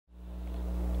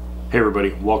Hey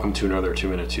everybody, welcome to another 2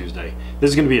 Minute Tuesday. This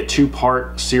is going to be a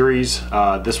two-part series.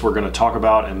 This we're going to talk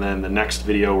about, and then the next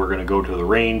video we're going to go to the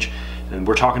range, and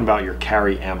we're talking about your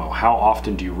carry ammo. How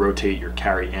often do you rotate your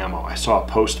carry ammo? I saw a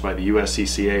post by the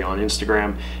USCCA on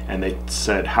Instagram, and they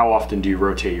said, how often do you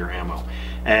rotate your ammo?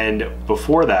 And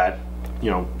before that,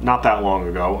 not that long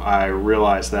ago, I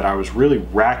realized that I was really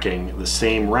racking the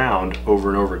same round over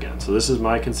and over again. So this is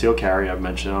my concealed carry. I've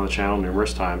mentioned it on the channel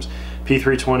numerous times.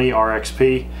 P320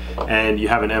 RXP, and you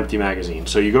have an empty magazine.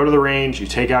 So you go to the range, you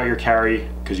take out your carry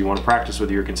because you want to practice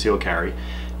with your concealed carry.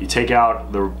 You take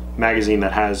out the magazine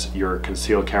that has your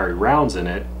concealed carry rounds in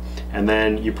it, and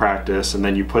then you practice, and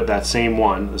then you put that same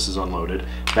one, this is unloaded,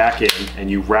 back in,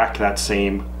 and you rack that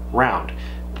same round.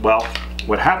 Well,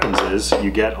 what happens is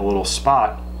you get a little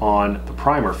spot on the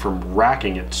primer from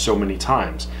racking it so many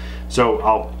times. So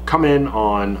I'll come in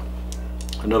on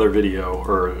another video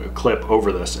or a clip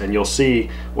over this and you'll see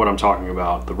what I'm talking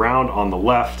about. The round on the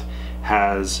left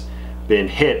has been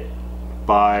hit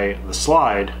by the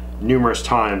slide numerous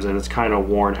times and it's kind of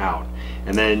worn out.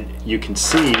 And then you can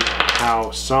see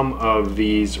how some of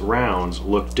these rounds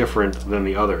look different than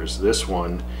the others. This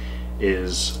one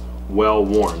is well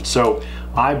worn. So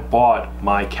I bought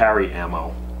my carry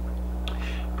ammo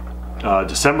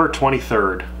December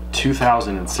 23rd,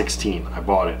 2016. I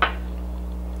bought it.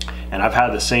 And I've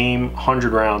had the same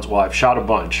 100 rounds. Well, I've shot a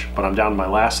bunch, but I'm down to my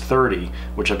last 30,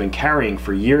 which I've been carrying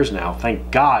for years now.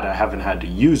 Thank God I haven't had to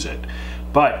use it.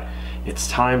 But it's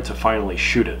time to finally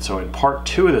shoot it. So in part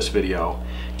 2 of this video,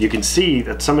 you can see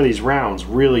that some of these rounds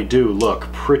really do look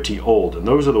pretty old. And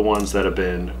those are the ones that have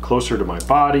been closer to my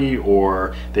body,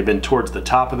 or they've been towards the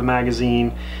top of the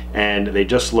magazine, and they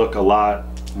just look a lot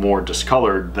more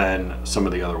discolored than some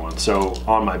of the other ones. So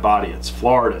on my body, it's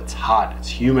Florida, it's hot, it's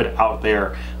humid out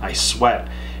there, I sweat,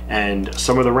 and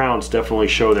some of the rounds definitely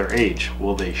show their age.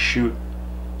 Will they shoot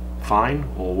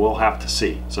fine? Well, we'll have to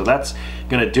see. So that's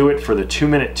gonna do it for the 2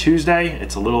 Minute Tuesday.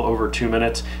 It's a little over 2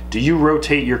 minutes. Do you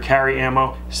rotate your carry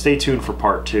ammo? Stay tuned for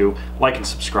part 2. Like and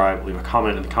subscribe, leave a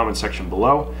comment in the comment section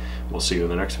below. We'll see you in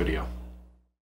the next video.